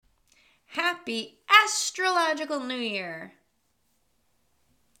happy Astrological New Year!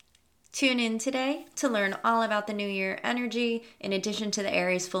 Tune in today to learn all about the New Year energy, in addition to the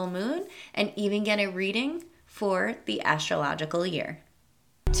Aries full moon, and even get a reading for the astrological year.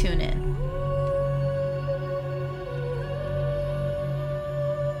 Tune in.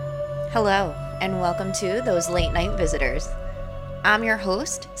 Hello, and welcome to Those Late Night Visitors. I'm your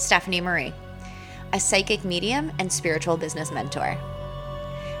host, Stephanie Marie, a psychic medium and spiritual business mentor.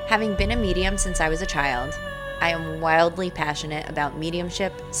 Having been a medium since I was a child, I am wildly passionate about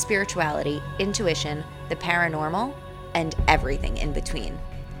mediumship, spirituality, intuition, the paranormal, and everything in between.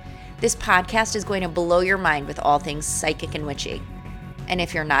 This podcast is going to blow your mind with all things psychic and witchy. And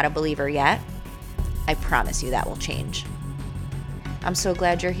if you're not a believer yet, I promise you that will change. I'm so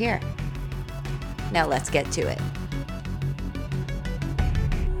glad you're here. Now let's get to it.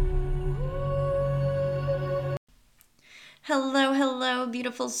 Hello,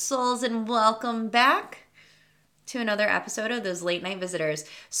 beautiful souls, and welcome back to another episode of Those Late Night Visitors.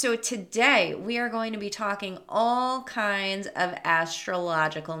 So today we are going to be talking all kinds of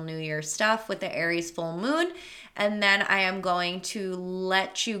astrological New Year stuff with the Aries full moon, and then I am going to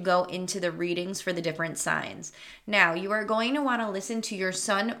let you go into the readings for the different signs. Now, you are going to want to listen to your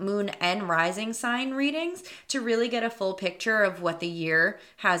sun, moon, and rising sign readings to really get a full picture of what the year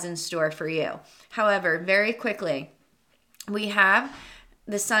has in store for you. However, very quickly, we have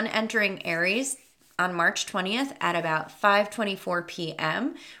the sun entering Aries on March 20th at about 5:24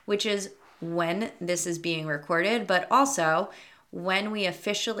 p.m., which is when this is being recorded, but also when we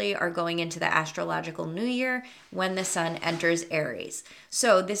officially are going into the astrological new year, when the sun enters Aries.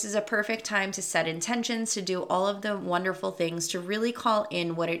 So this is a perfect time to set intentions, to do all of the wonderful things, to really call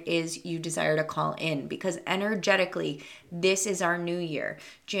in what it is you desire to call in, because energetically, this is our new year.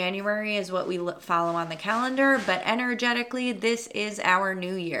 January is what we follow on the calendar, but energetically, this is our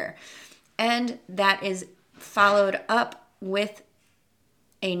new year. And that is followed up with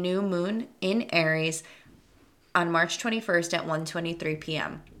a new moon in Aries on March 21st at 1:23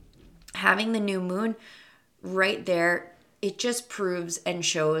 p.m. Having the new moon right there, it just proves and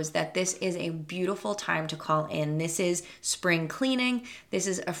shows that this is a beautiful time to call in. This is spring cleaning. This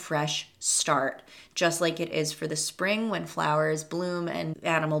is a fresh start, just like it is for the spring when flowers bloom and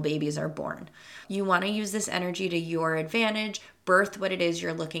animal babies are born. You want to use this energy to your advantage, birth what it is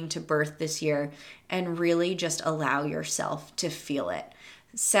you're looking to birth this year, and really just allow yourself to feel it.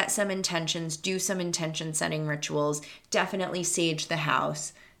 Set some intentions, do some intention setting rituals, definitely sage the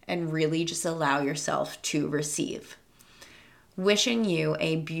house, and really just allow yourself to receive. Wishing you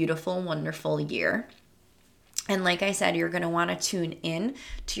a beautiful, wonderful year. And like I said, you're going to want to tune in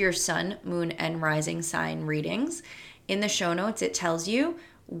to your sun, moon, and rising sign readings. In the show notes, it tells you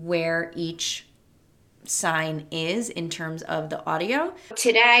where each sign is in terms of the audio.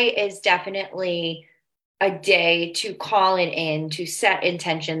 Today is definitely a day to call it in, to set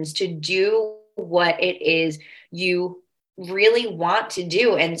intentions, to do what it is you really want to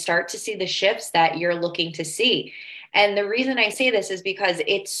do and start to see the shifts that you're looking to see. And the reason I say this is because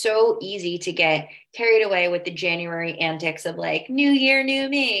it's so easy to get carried away with the January antics of like, new year, new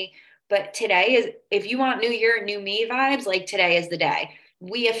me. But today is, if you want new year, new me vibes, like today is the day.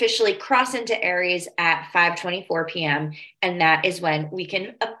 We officially cross into Aries at 5:24 p.m. And that is when we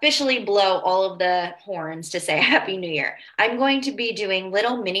can officially blow all of the horns to say Happy New Year. I'm going to be doing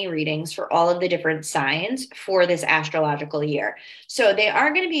little mini readings for all of the different signs for this astrological year. So they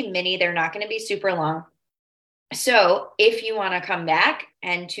are going to be mini. They're not going to be super long. So if you want to come back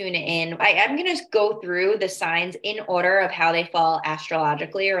and tune in, I am going to go through the signs in order of how they fall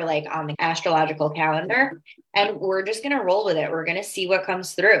astrologically or like on the astrological calendar. And we're just going to roll with it. We're going to see what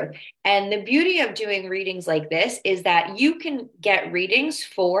comes through. And the beauty of doing readings like this is that you can get readings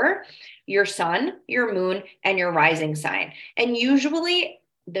for your sun, your moon, and your rising sign. And usually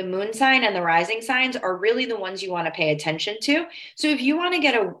the moon sign and the rising signs are really the ones you want to pay attention to. So if you want to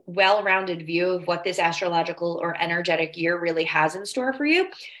get a well-rounded view of what this astrological or energetic year really has in store for you,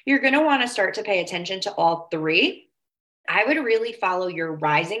 you're going to want to start to pay attention to all three. I would really follow your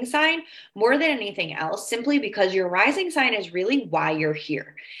rising sign more than anything else, simply because your rising sign is really why you're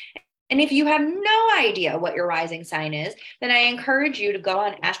here. And if you have no idea what your rising sign is, then I encourage you to go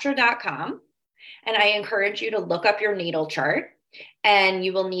on astro.com and I encourage you to look up your natal chart. And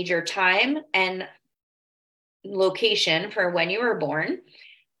you will need your time and location for when you were born,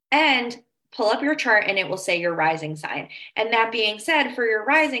 and pull up your chart and it will say your rising sign. And that being said, for your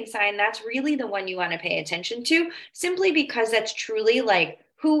rising sign, that's really the one you want to pay attention to, simply because that's truly like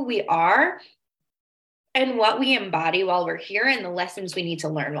who we are and what we embody while we're here and the lessons we need to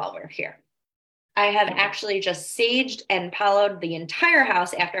learn while we're here. I have actually just saged and hollowed the entire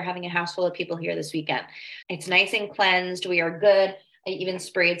house after having a house full of people here this weekend. It's nice and cleansed. We are good. I even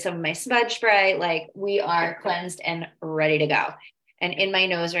sprayed some of my smudge spray. Like, we are cleansed and ready to go. And in my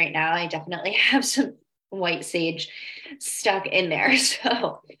nose right now, I definitely have some white sage stuck in there.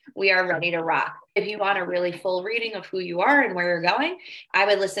 So we are ready to rock. If you want a really full reading of who you are and where you're going, I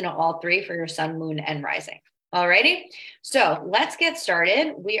would listen to all three for your sun, moon, and rising. Alrighty, so let's get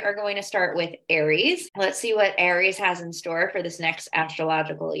started. We are going to start with Aries. Let's see what Aries has in store for this next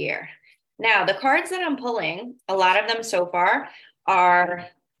astrological year. Now, the cards that I'm pulling, a lot of them so far are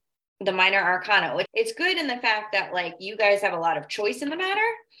the minor arcana, which it's good in the fact that like you guys have a lot of choice in the matter.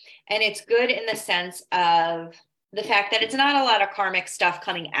 And it's good in the sense of the fact that it's not a lot of karmic stuff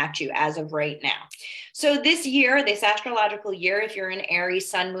coming at you as of right now. So this year, this astrological year, if you're in Aries,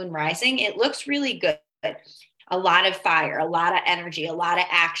 sun, moon, rising, it looks really good. A lot of fire, a lot of energy, a lot of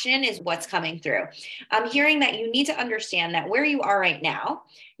action is what's coming through. I'm hearing that you need to understand that where you are right now,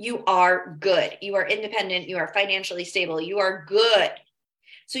 you are good. You are independent. You are financially stable. You are good.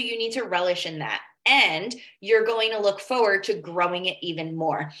 So you need to relish in that. And you're going to look forward to growing it even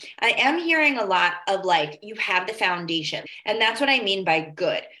more. I am hearing a lot of like, you have the foundation. And that's what I mean by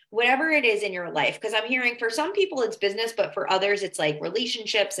good. Whatever it is in your life, because I'm hearing for some people it's business, but for others it's like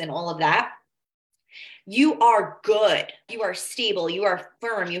relationships and all of that. You are good. You are stable. You are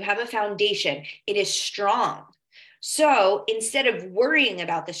firm. You have a foundation. It is strong. So instead of worrying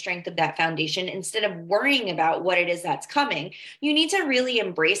about the strength of that foundation, instead of worrying about what it is that's coming, you need to really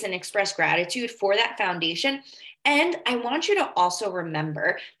embrace and express gratitude for that foundation. And I want you to also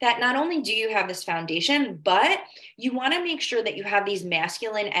remember that not only do you have this foundation, but you want to make sure that you have these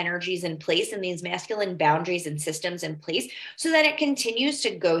masculine energies in place and these masculine boundaries and systems in place so that it continues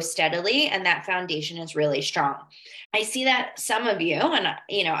to go steadily and that foundation is really strong. I see that some of you, and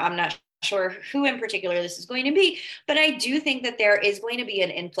I'm not sure who in particular this is going to be, but I do think that there is going to be an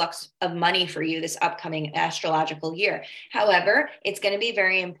influx of money for you this upcoming astrological year. However, it's going to be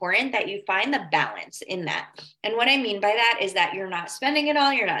very important that you find the balance in that. And what I mean by that is that you're not spending it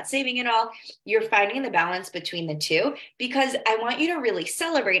all, you're not saving it all, you're finding the balance between the two, because I want you to really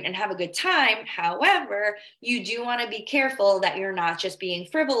celebrate and have a good time. However, you do want to be careful that you're not just being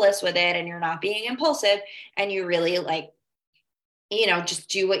frivolous with it and you're not being impulsive and you really just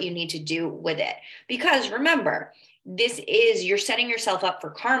do what you need to do with it. Because remember, you're setting yourself up for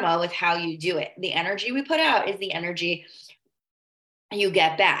karma with how you do it. The energy we put out is the energy you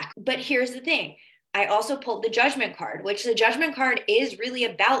get back. But here's the thing. I also pulled the judgment card, which the judgment card is really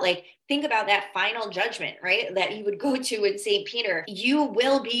about think about that final judgment, right? That you would go to in St. Peter. You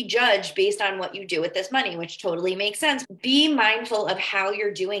will be judged based on what you do with this money, which totally makes sense. Be mindful of how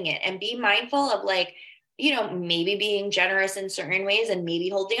you're doing it and be mindful of maybe being generous in certain ways and maybe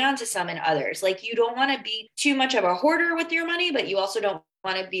holding on to some in others. You don't want to be too much of a hoarder with your money, but you also don't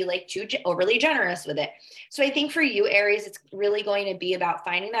want to be too overly generous with it. So I think for you, Aries, it's really going to be about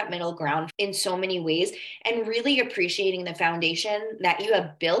finding that middle ground in so many ways and really appreciating the foundation that you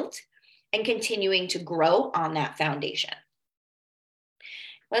have built and continuing to grow on that foundation.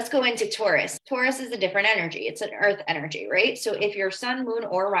 Let's go into Taurus. Taurus is a different energy. It's an earth energy, right? So if your sun, moon,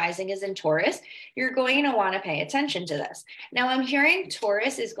 or rising is in Taurus, you're going to want to pay attention to this. Now I'm hearing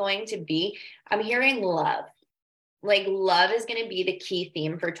Taurus is going to be, I'm hearing love. Love is going to be the key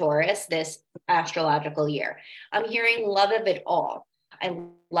theme for Taurus this astrological year. I'm hearing love of it all. I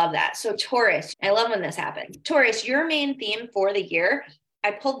love that. So Taurus, I love when this happens. Taurus, your main theme for the year, I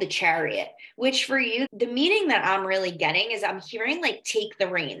pulled the Chariot, which for you, the meaning that I'm really getting is I'm hearing take the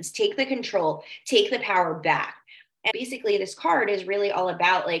reins, take the control, take the power back. And basically this card is really all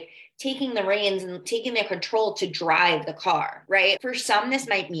about taking the reins and taking the control to drive the car, right? For some, this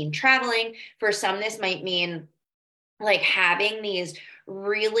might mean traveling. For some, this might mean having these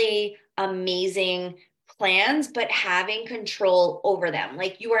really amazing plans, but having control over them.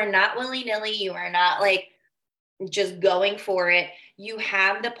 You are not willy-nilly. You are not just going for it. You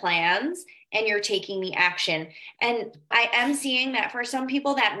have the plans and you're taking the action. And I am seeing that for some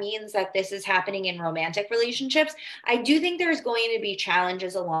people, that means that this is happening in romantic relationships. I do think there's going to be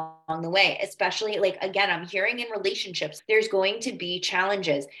challenges along the way, especially again, I'm hearing in relationships, there's going to be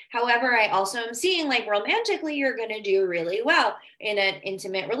challenges. However, I also am seeing romantically, you're going to do really well in an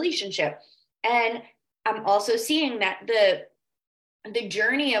intimate relationship. And I'm also seeing that the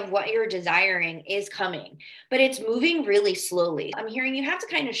journey of what you're desiring is coming, but it's moving really slowly. I'm hearing you have to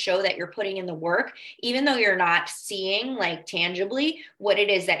kind of show that you're putting in the work, even though you're not seeing like tangibly what it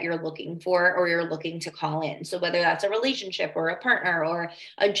is that you're looking for or you're looking to call in. So whether that's a relationship or a partner or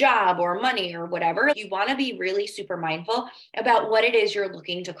a job or money or whatever, you want to be really super mindful about what it is you're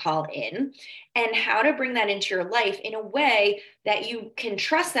looking to call in and how to bring that into your life in a way that you can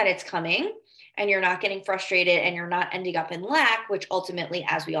trust that it's coming and you're not getting frustrated and you're not ending up in lack, which ultimately,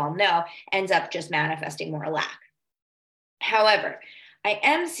 as we all know, ends up just manifesting more lack. However, I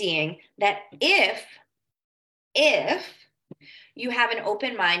am seeing that if you have an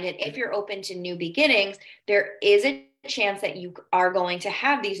open mind and if you're open to new beginnings, there is a chance that you are going to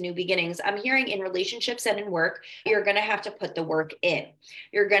have these new beginnings. I'm hearing in relationships and in work, you're going to have to put the work in.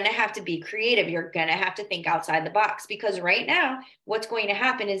 You're going to have to be creative. You're going to have to think outside the box, because right now, what's going to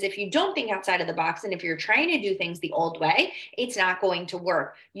happen is if you don't think outside of the box and if you're trying to do things the old way, it's not going to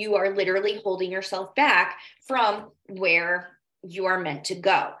work. You are literally holding yourself back from where you are meant to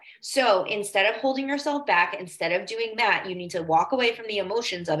go. So instead of holding yourself back, instead of doing that, you need to walk away from the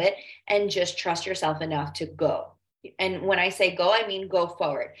emotions of it and just trust yourself enough to go. And when I say go, I mean go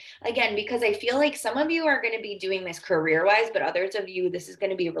forward. Again, because I feel like some of you are going to be doing this career-wise, but others of you, this is going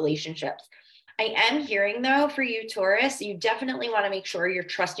to be relationships. I am hearing though, for you, Taurus, you definitely want to make sure you're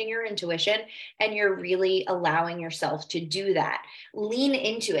trusting your intuition and you're really allowing yourself to do that. Lean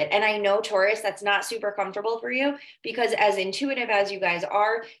into it. And I know, Taurus, that's not super comfortable for you because as intuitive as you guys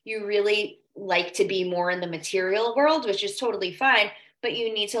are, you really like to be more in the material world, which is totally fine. But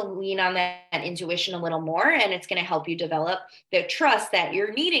you need to lean on that intuition a little more, and it's going to help you develop the trust that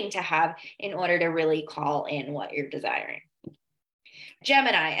you're needing to have in order to really call in what you're desiring.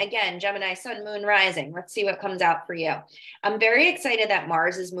 Gemini, again, Gemini, sun, moon, rising. Let's see what comes out for you. I'm very excited that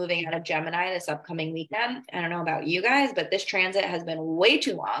Mars is moving out of Gemini this upcoming weekend. I don't know about you guys, but this transit has been way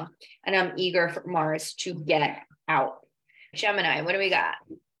too long, and I'm eager for Mars to get out. Gemini, what do we got?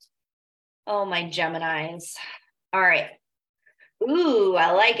 Oh, my Geminis. All right. Ooh,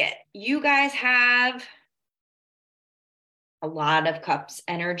 I like it. You guys have a lot of cups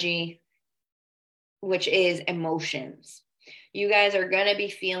energy, which is emotions. You guys are going to be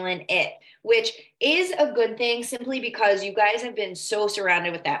feeling it, which is a good thing simply because you guys have been so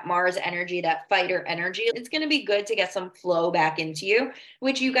surrounded with that Mars energy, that fighter energy. It's going to be good to get some flow back into you,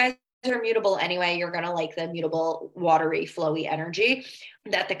 which you guys are mutable anyway. You're going to like the mutable, watery, flowy energy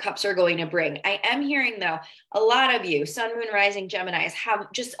that the cups are going to bring. I am hearing though, a lot of you, sun, moon, rising Geminis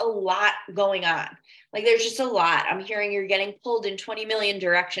have just a lot going on. Like there's just a lot. I'm hearing you're getting pulled in 20 million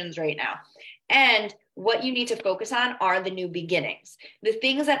directions right now. And what you need to focus on are the new beginnings. The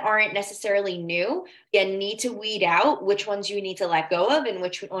things that aren't necessarily new, you need to weed out which ones you need to let go of and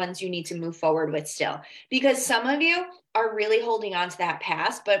which ones you need to move forward with still. Because some of you are really holding on to that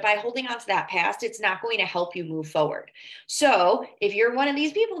past, but by holding on to that past, it's not going to help you move forward. So if you're one of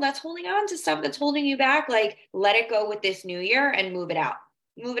these people that's holding on to stuff that's holding you back, like let it go with this new year and move it out.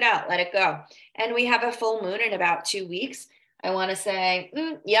 Move it out, let it go. And we have a full moon in about 2 weeks. I want to say,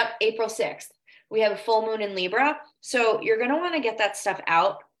 yep, April 6th. We have a full moon in Libra. So you're going to want to get that stuff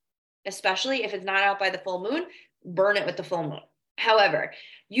out, especially if it's not out by the full moon, burn it with the full moon. However,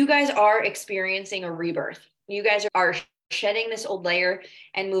 you guys are experiencing a rebirth. You guys are shedding this old layer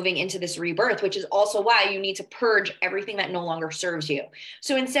and moving into this rebirth, which is also why you need to purge everything that no longer serves you.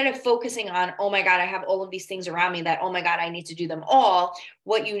 So instead of focusing on, oh my God, I have all of these things around me that, oh my God, I need to do them all.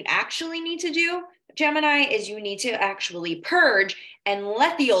 What you actually need to do, Gemini, is you need to actually purge and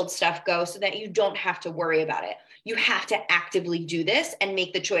let the old stuff go so that you don't have to worry about it. You have to actively do this and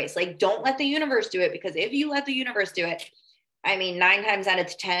make the choice. Like, don't let the universe do it, because if you let the universe do it, I mean, 9 times out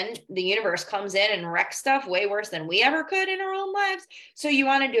of 10, the universe comes in and wrecks stuff way worse than we ever could in our own lives. So you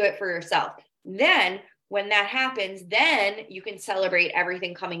want to do it for yourself. Then when that happens, then you can celebrate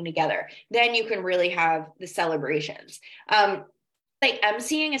everything coming together. Then you can really have the celebrations. Like I'm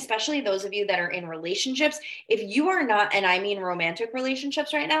seeing, especially those of you that are in relationships, if you are not, and I mean romantic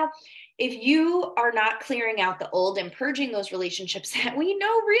relationships right now, if you are not clearing out the old and purging those relationships that we know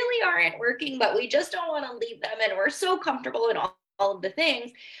really aren't working, but we just don't want to leave them and we're so comfortable in all of the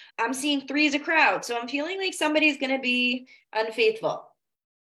things, I'm seeing 3 as a crowd. So I'm feeling like somebody's going to be unfaithful.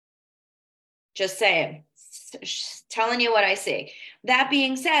 Just saying, telling you what I see. That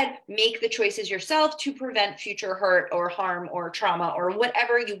being said, make the choices yourself to prevent future hurt or harm or trauma or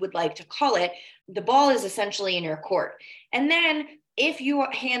whatever you would like to call it. The ball is essentially in your court. And then if you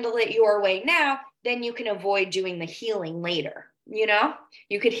handle it your way now, then you can avoid doing the healing later.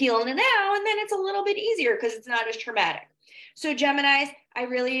 You could heal now and then it's a little bit easier because it's not as traumatic. So Geminis, I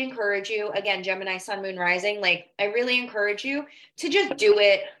really encourage you, again, Gemini, Sun, Moon, Rising, like I really encourage you to just do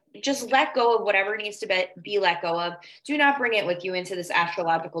it. Just let go of whatever needs to be let go of. Do not bring it with you into this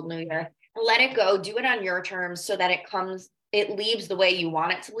astrological new year. Let it go. Do it on your terms so that it leaves the way you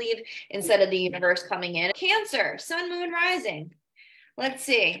want it to leave instead of the universe coming in. Cancer, Sun, Moon, Rising. Let's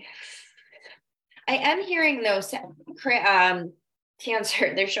see. I am hearing though,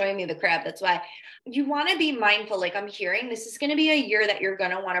 Cancer, they're showing me the crab. That's why you want to be mindful. Like I'm hearing, this is going to be a year that you're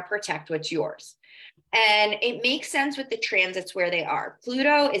going to want to protect what's yours. And it makes sense with the transits where they are.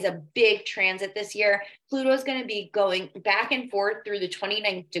 Pluto is a big transit this year. Pluto is going to be going back and forth through the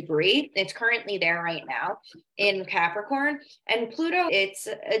 29th degree. It's currently there right now in Capricorn. And Pluto, it's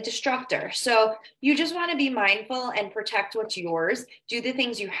a destructor. So you just want to be mindful and protect what's yours. Do the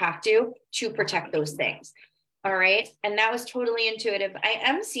things you have to protect those things. All right. And that was totally intuitive. I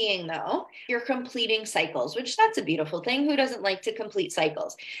am seeing though, you're completing cycles, which that's a beautiful thing. Who doesn't like to complete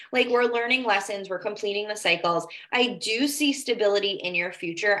cycles? Like we're learning lessons, we're completing the cycles. I do see stability in your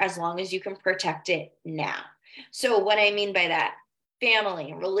future as long as you can protect it now. So what I mean by that,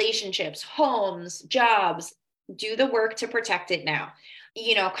 family, relationships, homes, jobs, do the work to protect it now.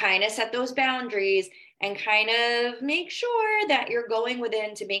 Kind of set those boundaries and kind of make sure that you're going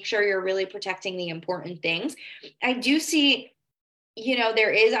within to make sure you're really protecting the important things. I do see,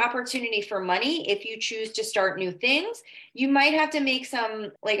 there is opportunity for money if you choose to start new things. You might have to make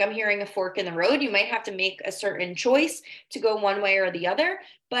some, like I'm hearing a fork in the road. You might have to make a certain choice to go one way or the other.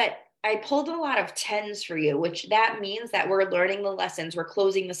 But I pulled a lot of 10s for you, which that means that we're learning the lessons. We're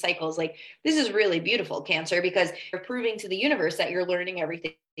closing the cycles. Like this is really beautiful, Cancer, because you're proving to the universe that you're learning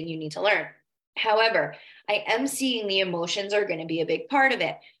everything you need to learn. However, I am seeing the emotions are going to be a big part of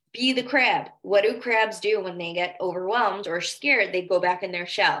it. Be the crab. What do crabs do when they get overwhelmed or scared? They go back in their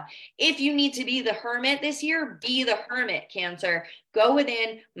shell. If you need to be the hermit this year, be the hermit, Cancer. Go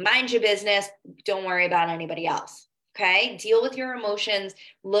within, mind your business. Don't worry about anybody else. Okay? Deal with your emotions.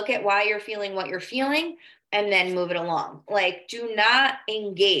 Look at why you're feeling what you're feeling and then move it along. Like, do not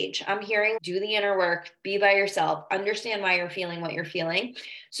engage. I'm hearing do the inner work, be by yourself, understand why you're feeling what you're feeling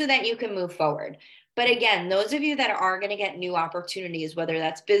so that you can move forward. But again, those of you that are going to get new opportunities, whether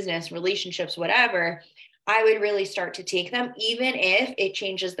that's business, relationships, whatever, I would really start to take them, even if it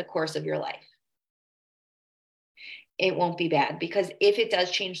changes the course of your life. It won't be bad, because if it does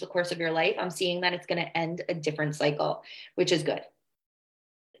change the course of your life, I'm seeing that it's going to end a different cycle, which is good.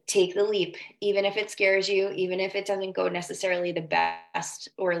 Take the leap, even if it scares you, even if it doesn't go necessarily the best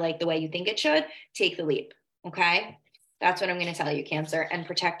or like the way you think it should, take the leap. Okay. That's what I'm going to tell you, Cancer, and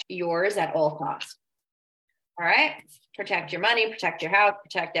protect yours at all costs. All right. Protect your money, protect your house,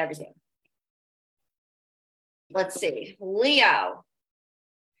 protect everything. Let's see. Leo,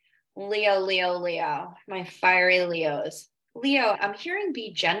 my fiery Leos. Leo, I'm hearing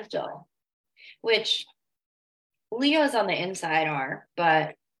be gentle, which Leos on the inside are,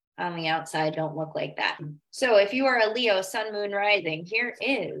 but on the outside don't look like that. So if you are a Leo, Sun, Moon, Rising, here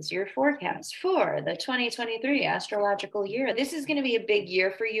is your forecast for the 2023 astrological year. This is going to be a big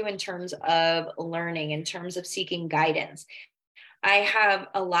year for you in terms of learning, in terms of seeking guidance. I have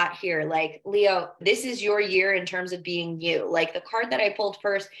a lot here. Like, Leo, this is your year in terms of being you. Like the card that I pulled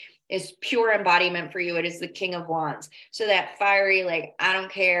first is pure embodiment for you. It is the King of Wands. So that fiery, like, I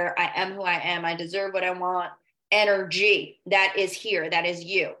don't care, I am who I am, I deserve what I want energy that is here, that is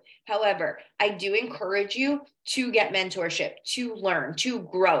you. However, I do encourage you to get mentorship, to learn, to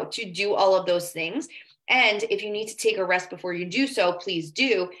grow, to do all of those things. And if you need to take a rest before you do so, please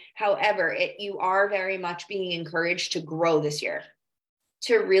do. However, you are very much being encouraged to grow this year,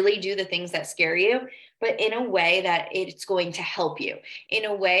 to really do the things that scare you, but in a way that it's going to help you, in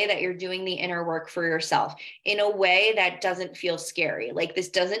a way that you're doing the inner work for yourself, in a way that doesn't feel scary. Like this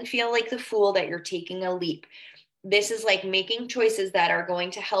doesn't feel like the fool that you're taking a leap. This is like making choices that are going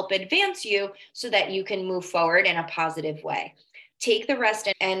to help advance you so that you can move forward in a positive way. Take the rest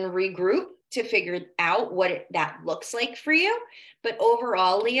and regroup to figure out what that looks like for you. But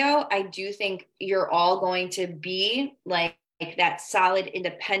overall, Leo, I do think you're all going to be like that solid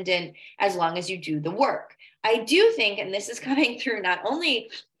independent as long as you do the work. I do think, and this is coming through not only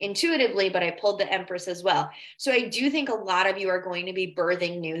intuitively, but I pulled the Empress as well. So I do think a lot of you are going to be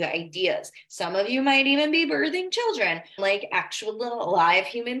birthing new ideas. Some of you might even be birthing children, like actual live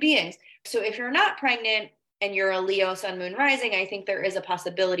human beings. So if you're not pregnant and you're a Leo, Sun, Moon, Rising, I think there is a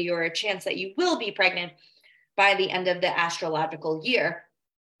possibility or a chance that you will be pregnant by the end of the astrological year.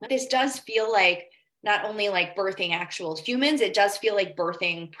 This does feel like not only like birthing actual humans, it does feel like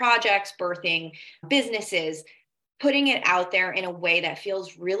birthing projects, birthing businesses, putting it out there in a way that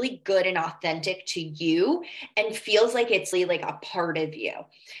feels really good and authentic to you and feels like it's like a part of you.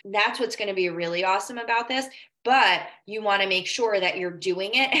 That's what's going to be really awesome about this. But you want to make sure that you're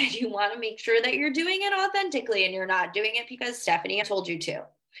doing it, and you want to make sure that you're doing it authentically, and you're not doing it because Stephanie told you to,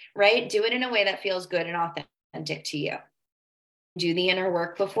 right? Do it in a way that feels good and authentic to you. Do the inner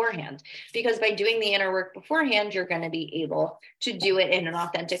work beforehand, because by doing the inner work beforehand, you're going to be able to do it in an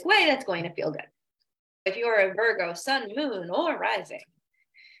authentic way that's going to feel good. If you are a Virgo, sun, moon, or rising,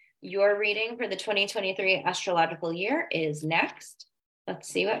 your reading for the 2023 astrological year is next. Let's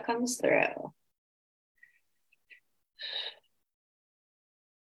see what comes through.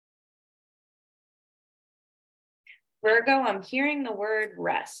 Virgo, I'm hearing the word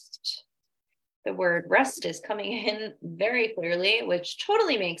rest. The word rest is coming in very clearly, which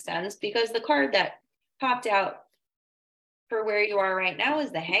totally makes sense because the card that popped out for where you are right now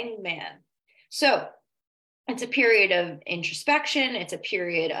is the Hanged Man. So it's a period of introspection. It's a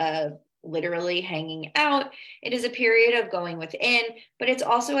period of literally hanging out. It is a period of going within, but it's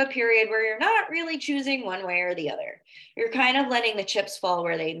also a period where you're not really choosing one way or the other. You're kind of letting the chips fall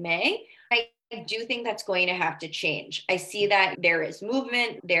where they may. I do think that's going to have to change. I see that there is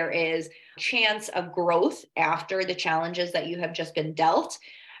movement, there is chance of growth after the challenges that you have just been dealt.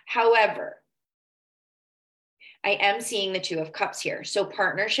 However, I am seeing the Two of Cups here. So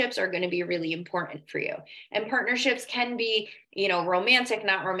partnerships are going to be really important for you. And partnerships can be, romantic,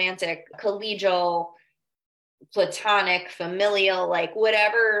 not romantic, collegial, platonic, familial, like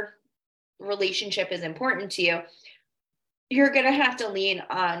whatever relationship is important to you. You're going to have to lean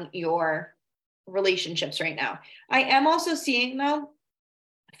on your relationships right now. I am also seeing, though,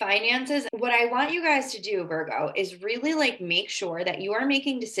 finances. What I want you guys to do, Virgo, is really make sure that you are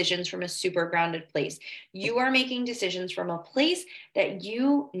making decisions from a super grounded place. You are making decisions from a place that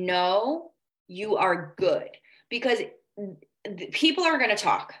you know you are good, because people are going to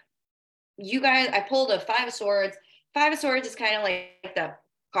talk. You guys, I pulled a Five of Swords. Five of Swords is kind of like the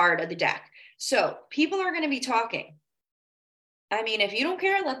card of the deck. So people are going to be talking. I mean, if you don't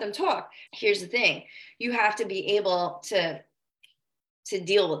care, let them talk. Here's the thing. You have to be able to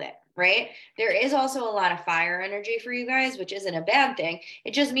deal with it, right? There is also a lot of fire energy for you guys, which isn't a bad thing.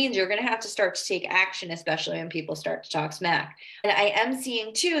 It just means you're going to have to start to take action, especially when people start to talk smack. And I am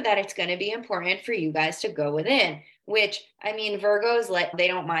seeing too that it's going to be important for you guys to go within, which, I mean, Virgos, they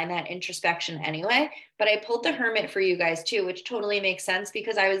don't mind that introspection anyway, but I pulled the Hermit for you guys too, which totally makes sense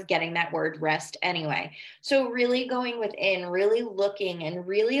because I was getting that word rest anyway. So really going within, really looking and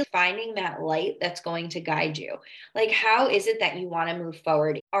really finding that light that's going to guide you. Like, how is it that you want to move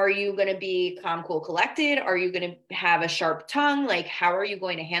forward? Are you going to be calm, cool, collected? Are you going to have a sharp tongue? Like, how are you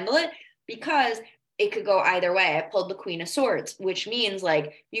going to handle it? Because it could go either way. I pulled the Queen of Swords, which means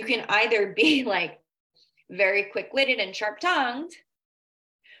you can either be very quick-witted and sharp-tongued,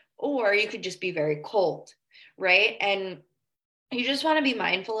 or you could just be very cold, right? And you just want to be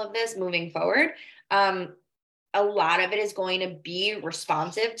mindful of this moving forward. A lot of it is going to be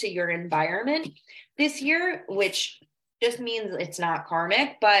responsive to your environment this year, which just means it's not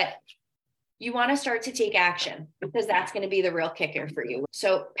karmic, but you want to start to take action because that's going to be the real kicker for you.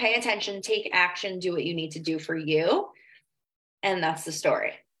 So pay attention, take action, do what you need to do for you. And that's the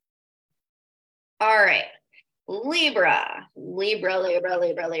story. All right. Libra. We got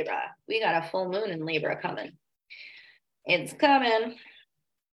a full moon in Libra coming. It's coming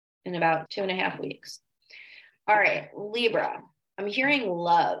in about 2.5 weeks. All right, Libra. I'm hearing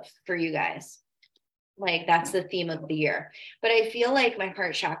love for you guys. That's the theme of the year. But I feel like my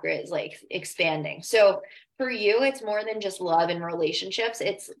heart chakra is expanding. So for you, it's more than just love in relationships.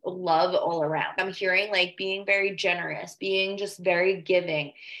 It's love all around. I'm hearing being very generous, being just very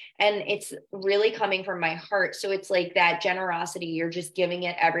giving. And it's really coming from my heart. So it's that generosity, you're just giving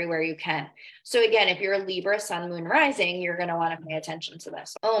it everywhere you can. So again, if you're a Libra, sun, moon, rising, you're going to want to pay attention to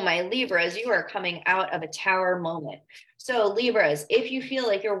this. Oh, my Libras, you are coming out of a tower moment. So Libras, if you feel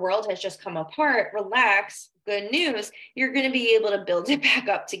like your world has just come apart, relax. Good news, you're going to be able to build it back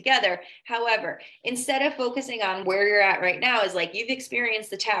up together. However, instead of focusing on where you're at right now, is you've experienced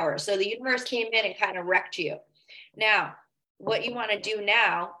the tower. So the universe came in and kind of wrecked you. Now, what you want to do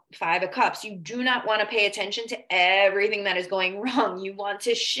now, Five of Cups, you do not want to pay attention to everything that is going wrong. You want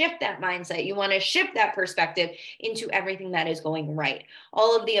to shift that mindset. You want to shift that perspective into everything that is going right.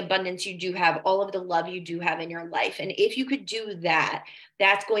 All of the abundance you do have, all of the love you do have in your life. And if you could do that,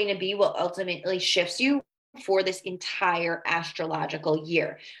 that's going to be what ultimately shifts you for this entire astrological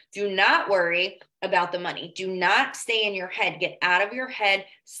year. Do not worry about the money. Do not stay in your head. Get out of your head.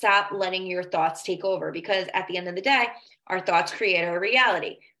 Stop letting your thoughts take over, because at the end of the day, our thoughts create our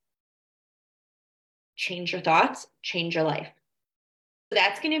reality. change your thoughts, change your life.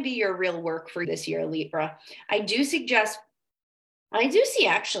 That's going to be your real work for this year, Libra. I do see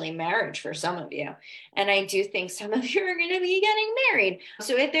actually marriage for some of you. And I do think some of you are going to be getting married.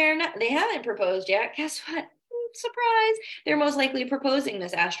 So if they haven't proposed yet, guess what? Surprise, they're most likely proposing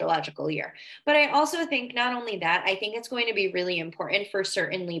this astrological year. But I also think not only that, I think it's going to be really important for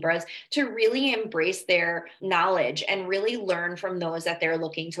certain Libras to really embrace their knowledge and really learn from those that they're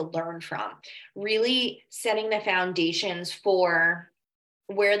looking to learn from, really setting the foundations for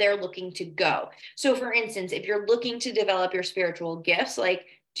where they're looking to go. So for instance, if you're looking to develop your spiritual gifts, like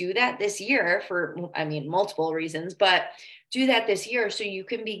do that this year for, multiple reasons, but do that this year so you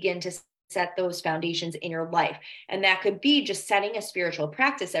can begin to set those foundations in your life. And that could be just setting a spiritual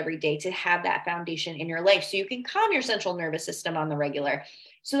practice every day to have that foundation in your life so you can calm your central nervous system on the regular,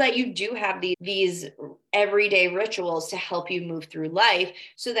 so that you do have these everyday rituals to help you move through life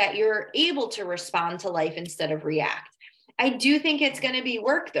so that you're able to respond to life instead of react. I do think it's going to be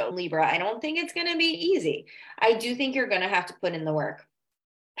work though, Libra. I don't think it's going to be easy. I do think you're going to have to put in the work.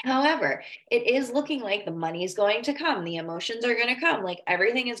 However, it is looking like the money is going to come. The emotions are going to come. Like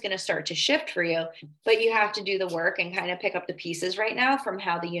everything is going to start to shift for you, but you have to do the work and kind of pick up the pieces right now from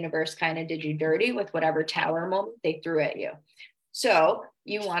how the universe kind of did you dirty with whatever tower moment they threw at you. So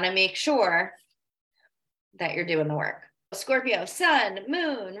you want to make sure that you're doing the work. Scorpio, sun,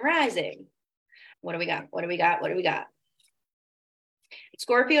 moon, rising. What do we got? What do we got? What do we got?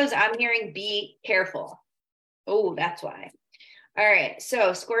 Scorpios, I'm hearing be careful. Oh, that's why. All right.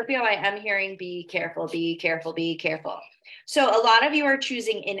 So Scorpio, I am hearing be careful, be careful, be careful. So a lot of you are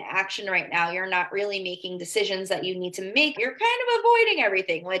choosing inaction right now. You're not really making decisions that you need to make. You're kind of avoiding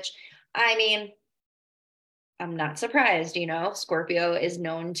everything, which I'm not surprised. Scorpio is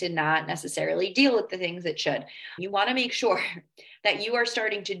known to not necessarily deal with the things it should. You want to make sure that you are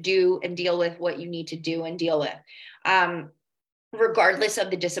starting to do and deal with what you need to do and deal with. Regardless of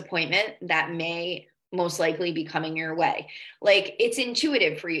the disappointment that may most likely be coming your way. Like it's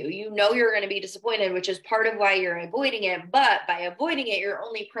intuitive for you. You're going to be disappointed, which is part of why you're avoiding it. But by avoiding it, you're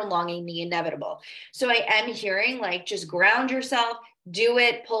only prolonging the inevitable. So I am hearing like just ground yourself, do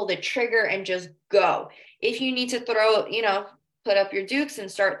it, pull the trigger and just go. If you need to put up your dukes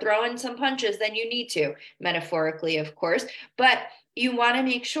and start throwing some punches, then you need to, metaphorically, of course. But you want to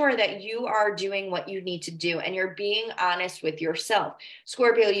make sure that you are doing what you need to do and you're being honest with yourself.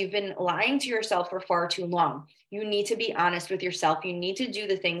 Scorpio, you've been lying to yourself for far too long. You need to be honest with yourself. You need to do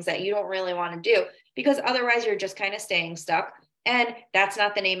the things that you don't really want to do because otherwise you're just kind of staying stuck. And that's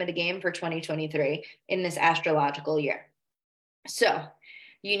not the name of the game for 2023 in this astrological year. So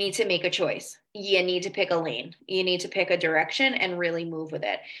you need to make a choice. You need to pick a lane. You need to pick a direction and really move with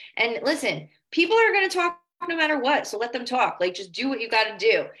it. And listen, people are going to talk no matter what. So let them talk. Like just do what you got to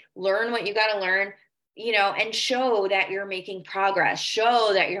do. Learn what you got to learn, and show that you're making progress.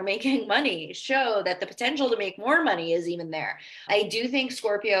 Show that you're making money. Show that the potential to make more money is even there. I do think,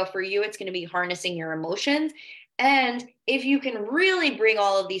 Scorpio, for you, it's going to be harnessing your emotions. And if you can really bring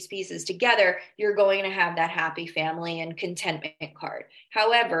all of these pieces together, you're going to have that happy family and contentment card.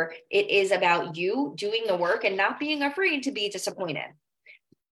 However, it is about you doing the work and not being afraid to be disappointed.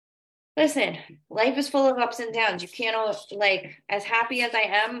 Listen, life is full of ups and downs. You can't as happy as I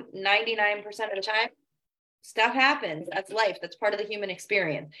am 99% of the time, stuff happens. That's life. That's part of the human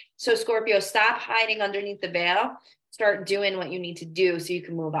experience. So Scorpio, stop hiding underneath the veil. Start doing what you need to do so you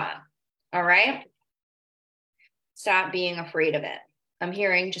can move on. All right? Stop being afraid of it. I'm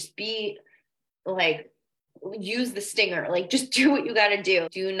hearing just be use the stinger. Just do what you got to do.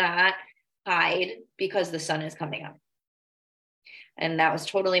 Do not hide because the sun is coming up. And that was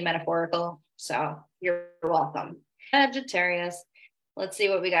totally metaphorical. So you're welcome. Sagittarius. Let's see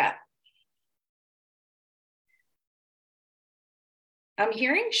what we got. I'm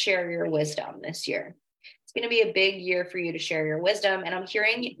hearing share your wisdom this year. It's going to be a big year for you to share your wisdom. And I'm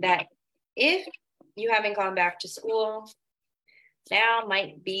hearing that if you haven't gone back to school, now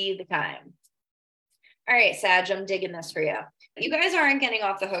might be the time. All right, Sag, I'm digging this for you. You guys aren't getting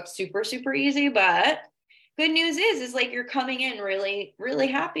off the hook super, super easy, but good news is you're coming in really, really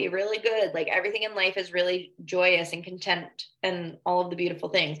happy, really good. Everything in life is really joyous and content and all of the beautiful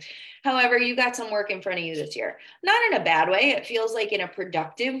things. However, you got some work in front of you this year. Not in a bad way. It feels like in a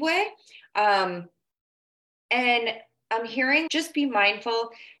productive way. And I'm hearing just be mindful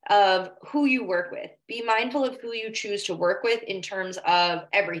of who you work with. Be mindful of who you choose to work with in terms of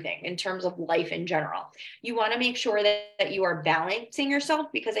everything, in terms of life in general. You want to make sure that you are balancing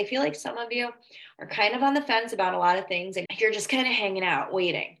yourself, because I feel like some of you are kind of on the fence about a lot of things and you're just kind of hanging out,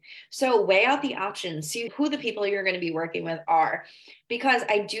 waiting. So weigh out the options, see who the people you're going to be working with are, because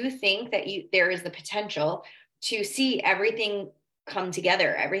I do think that there is the potential to see everything come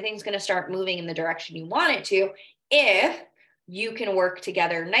together. Everything's going to start moving in the direction you want it to if you can work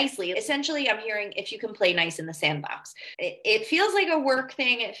together nicely. Essentially, I'm hearing if you can play nice in the sandbox. It feels like a work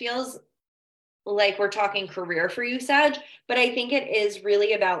thing. It feels like we're talking career for you, Sag, but I think it is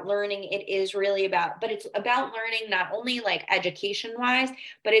really about learning. It is really about, but it's about learning not only like education wise,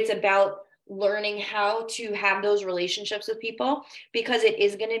 but it's about learning how to have those relationships with people, because it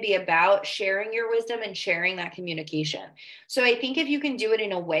is going to be about sharing your wisdom and sharing that communication. So I think if you can do it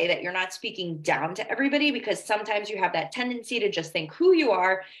in a way that you're not speaking down to everybody, because sometimes you have that tendency to just think who you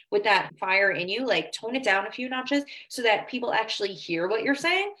are with that fire in you, like tone it down a few notches so that people actually hear what you're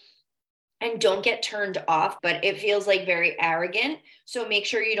saying and don't get turned off, but it feels like very arrogant. So make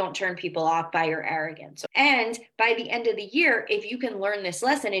sure you don't turn people off by your arrogance. And by the end of the year, if you can learn this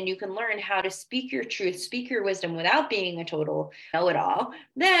lesson and you can learn how to speak your truth, speak your wisdom without being a total know-it-all,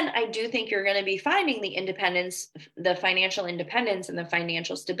 then I do think you're going to be finding the independence, the financial independence and the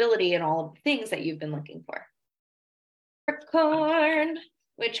financial stability and all of the things that you've been looking for. Capricorn.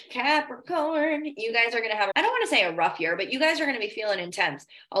 Which Capricorn, you guys are going to have, I don't want to say a rough year, but you guys are going to be feeling intense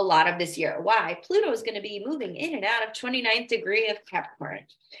a lot of this year. Why? Pluto is going to be moving in and out of 29th degree of Capricorn.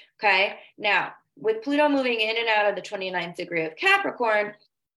 Okay. Now, with Pluto moving in and out of the 29th degree of Capricorn,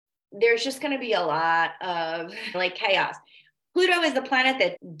 there's just going to be a lot of like chaos. Pluto is the planet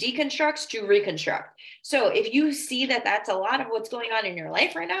that deconstructs to reconstruct. So if you see that that's a lot of what's going on in your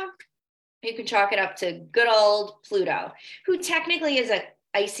life right now, you can chalk it up to good old Pluto, who technically is a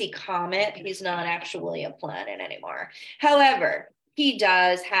icy comet. He's not actually a planet anymore. However, he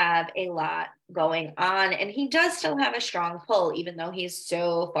does have a lot going on, and he does still have a strong pull, even though he's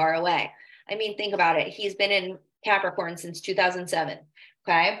so far away. I mean, think about it. He's been in Capricorn since 2007.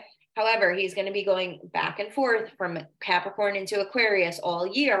 Okay. However, he's going to be going back and forth from Capricorn into Aquarius all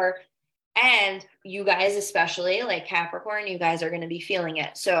year. And you guys, especially like Capricorn, you guys are going to be feeling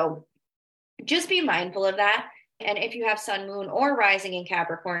it. So just be mindful of that. And if you have sun, moon, or rising in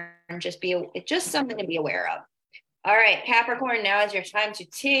Capricorn, it's just something to be aware of. All right, Capricorn, now is your time to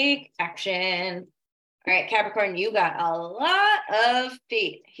take action. All right, Capricorn, you got a lot of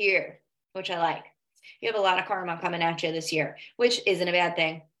fate here, which I like. You have a lot of karma coming at you this year, which isn't a bad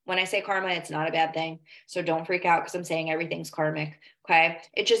thing. When I say karma, it's not a bad thing. So don't freak out because I'm saying everything's karmic. Okay.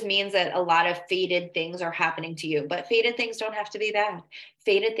 It just means that a lot of fated things are happening to you, but fated things don't have to be bad.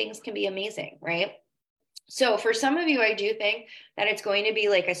 Fated things can be amazing, right? So for some of you, I do think that it's going to be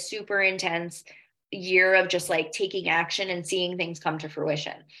like a super intense year of just like taking action and seeing things come to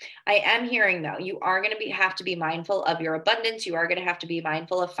fruition. I am hearing though, you are going to have to be mindful of your abundance. You are going to have to be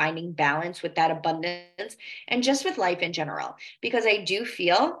mindful of finding balance with that abundance and just with life in general, because I do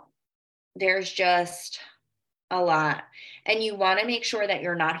feel there's just a lot. And you want to make sure that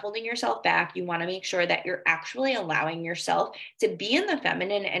you're not holding yourself back. You want to make sure that you're actually allowing yourself to be in the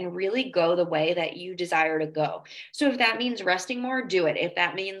feminine and really go the way that you desire to go. So if that means resting more, do it. If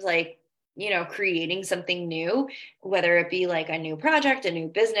that means like, creating something new, whether it be like a new project, a new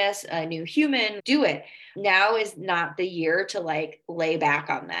business, a new human, do it. Now is not the year to like lay back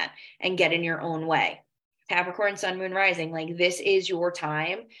on that and get in your own way. Capricorn, sun, moon, rising, like this is your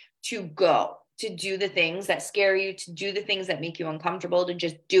time to go, to do the things that scare you, to do the things that make you uncomfortable, to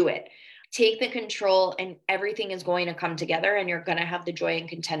just do it. Take the control and everything is going to come together and you're going to have the joy and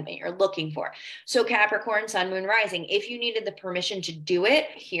contentment you're looking for. So Capricorn, sun, moon, rising, if you needed the permission to do it,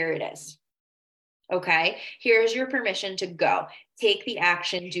 here it is. Okay, here's your permission to go. Take the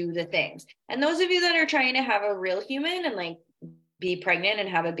action, do the things. And those of you that are trying to have a real human and like be pregnant and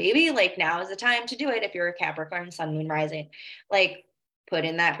have a baby, like now is the time to do it. If you're a Capricorn, sun, moon, rising, like put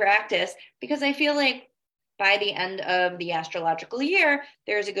in that practice, because I feel like by the end of the astrological year,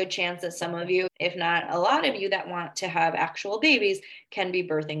 there's a good chance that some of you, if not a lot of you that want to have actual babies, can be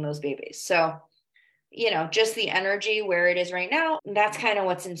birthing those babies. So just the energy where it is right now, that's kind of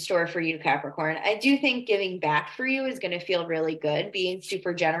what's in store for you, Capricorn. I do think giving back for you is going to feel really good. Being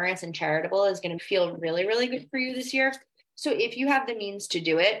super generous and charitable is going to feel really, really good for you this year. So if you have the means to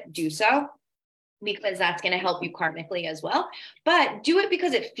do it, do so, because that's going to help you karmically as well. But do it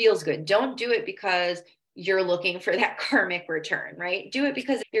because it feels good. Don't do it because you're looking for that karmic return, right? Do it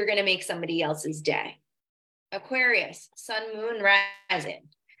because you're going to make somebody else's day. Aquarius, sun, moon, rising.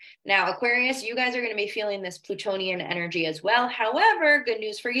 Now, Aquarius, you guys are going to be feeling this Plutonian energy as well. However, good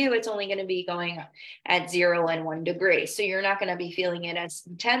news for you, it's only going to be going at 0 and 1 degree. So you're not going to be feeling it as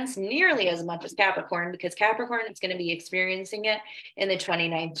intense nearly as much as Capricorn, because Capricorn is going to be experiencing it in the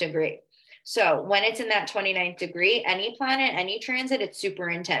 29th degree. So when it's in that 29th degree, any planet, any transit, it's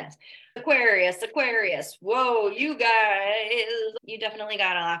super intense. Aquarius, whoa, you guys, you definitely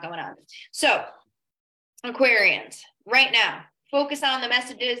got a lot going on. So Aquarians, right now, focus on the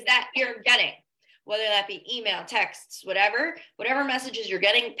messages that you're getting, whether that be email, texts, whatever messages you're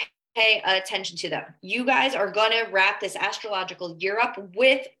getting, pay attention to them. You guys are going to wrap this astrological year up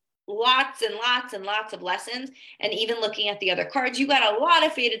with lots and lots and lots of lessons. And even looking at the other cards, you got a lot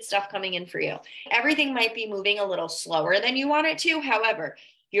of fated stuff coming in for you. Everything might be moving a little slower than you want it to. However,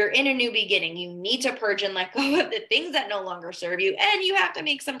 you're in a new beginning. You need to purge and let go of the things that no longer serve you. And you have to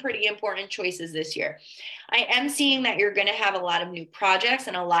make some pretty important choices this year. I am seeing that you're going to have a lot of new projects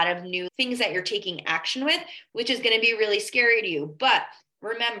and a lot of new things that you're taking action with, which is going to be really scary to you. But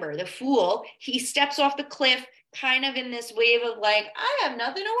remember, the Fool, he steps off the cliff kind of in this wave of like, I have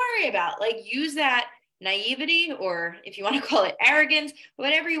nothing to worry about. Like, use that naivety, or if you want to call it arrogance,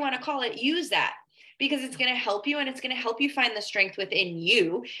 whatever you want to call it, use that, because it's going to help you, and it's going to help you find the strength within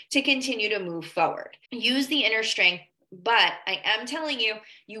you to continue to move forward. Use the inner strength. But I am telling you,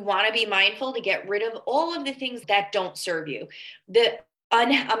 you want to be mindful to get rid of all of the things that don't serve you.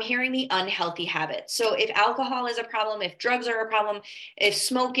 I'm hearing the unhealthy habits. So if alcohol is a problem, if drugs are a problem, if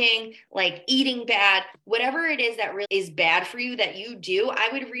smoking, like eating bad, whatever it is that really is bad for you that you do, I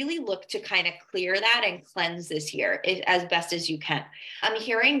would really look to kind of clear that and cleanse this year as best as you can. I'm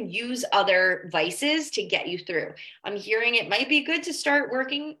hearing use other vices to get you through. I'm hearing it might be good to start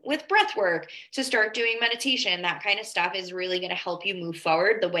working with breath work, to start doing meditation. That kind of stuff is really going to help you move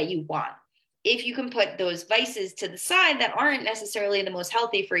forward the way you want. If you can put those vices to the side that aren't necessarily the most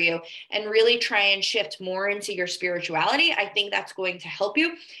healthy for you and really try and shift more into your spirituality, I think that's going to help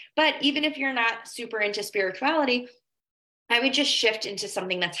you. But even if you're not super into spirituality, I would just shift into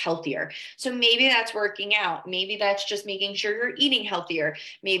something that's healthier. So maybe that's working out. Maybe that's just making sure you're eating healthier.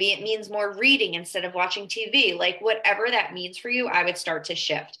 Maybe it means more reading instead of watching TV. Like, whatever that means for you, I would start to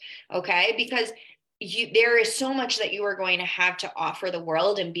shift. Okay. Because there is so much that you are going to have to offer the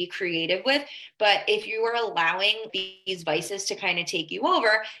world and be creative with. But if you are allowing these vices to kind of take you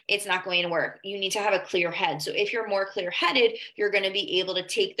over, it's not going to work. You need to have a clear head. So if you're more clear headed, you're going to be able to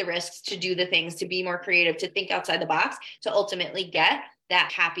take the risks, to do the things, to be more creative, to think outside the box, to ultimately get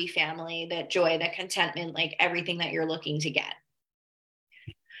that happy family, that joy, that contentment, like everything that you're looking to get.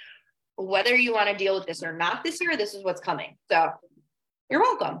 Whether you want to deal with this or not this year, this is what's coming. So you're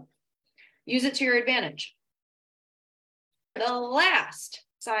welcome. Use it to your advantage. The last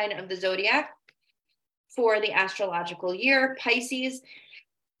sign of the zodiac for the astrological year, Pisces.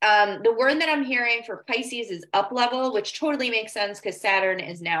 The word that I'm hearing for Pisces is up level, which totally makes sense because Saturn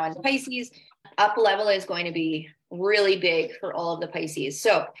is now in Pisces. Up level is going to be really big for all of the Pisces.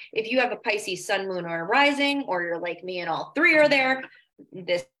 So if you have a Pisces sun, moon, or rising, or you're like me and all three are there,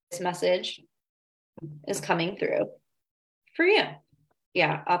 this message is coming through for you.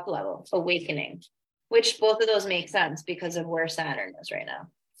 Yeah, up level, awakening, which both of those make sense because of where Saturn is right now.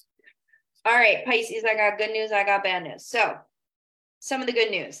 All right, Pisces, I got good news, I got bad news. So some of the good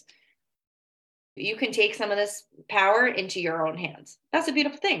news. You can take some of this power into your own hands. That's a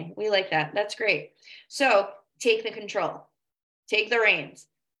beautiful thing. We like that. That's great. So take the control, take the reins,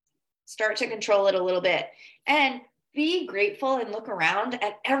 start to control it a little bit, and be grateful and look around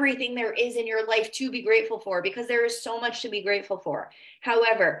at everything there is in your life to be grateful for, because there is so much to be grateful for.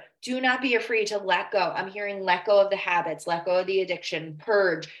 However, do not be afraid to let go. I'm hearing let go of the habits, let go of the addiction,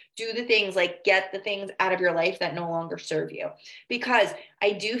 purge, do the things, like get the things out of your life that no longer serve you. Because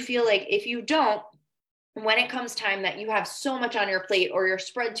I do feel like if you don't, when it comes time that you have so much on your plate, or you're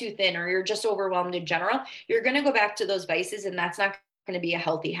spread too thin, or you're just overwhelmed in general, you're going to go back to those vices, and that's not going to be a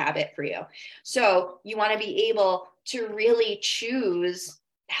healthy habit for you. So you want to be able to really choose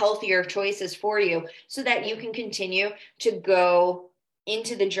healthier choices for you so that you can continue to go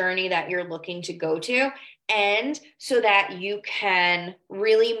into the journey that you're looking to go to, and so that you can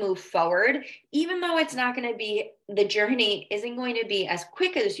really move forward, even though it's not going to be, the journey isn't going to be as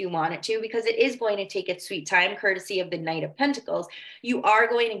quick as you want it to, because it is going to take its sweet time, courtesy of the Knight of Pentacles. You are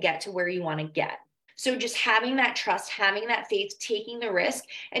going to get to where you want to get. So just having that trust, having that faith, taking the risk,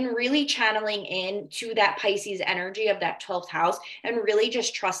 and really channeling into that Pisces energy of that 12th house, and really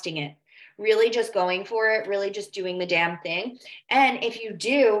just trusting it. really just going for it, really just doing the damn thing. And if you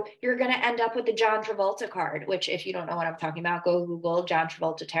do, you're going to end up with the John Travolta card, which, if you don't know what I'm talking about, go Google John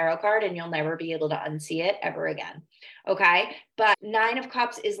Travolta tarot card and you'll never be able to unsee it ever again. Okay. But Nine of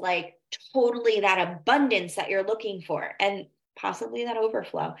Cups is like totally that abundance that you're looking for and possibly that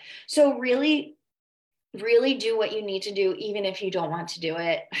overflow. So, really, really do what you need to do, even if you don't want to do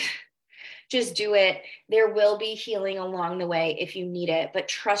it. Just do it. There will be healing along the way if you need it, but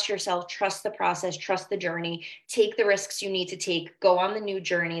trust yourself, trust the process, trust the journey, take the risks you need to take, go on the new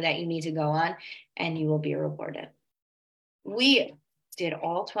journey that you need to go on, and you will be rewarded. We did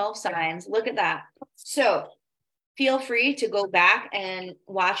all 12 signs. Look at that. So feel free to go back and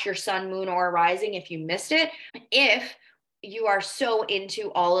watch your sun, moon, or rising if you missed it. If you are so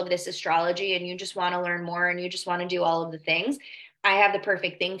into all of this astrology and you just want to learn more and you just want to do all of the things, I have the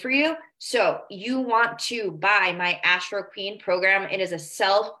perfect thing for you. So you want to buy my Astro Queen program. It is a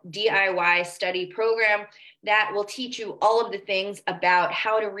self DIY study program that will teach you all of the things about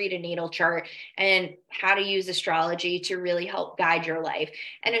how to read a natal chart and how to use astrology to really help guide your life.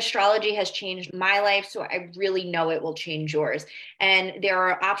 And astrology has changed my life, so I really know it will change yours. And there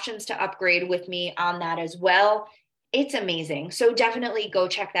are options to upgrade with me on that as well. It's amazing. So definitely go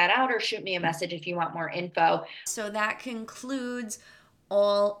check that out or shoot me a message if you want more info. So that concludes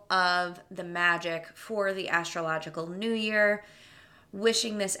all of the magic for the astrological new year.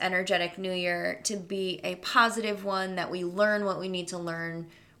 Wishing this energetic new year to be a positive one, that we learn what we need to learn,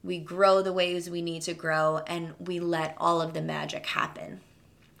 we grow the ways we need to grow, and we let all of the magic happen.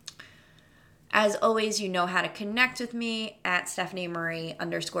 As always, you know how to connect with me at Stephanie Marie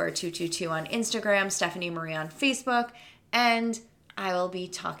 _222 on Instagram, Stephanie Marie on Facebook, and I will be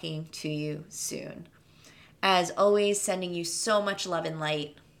talking to you soon. As always, sending you so much love and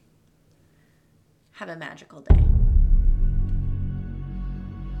light. Have a magical day.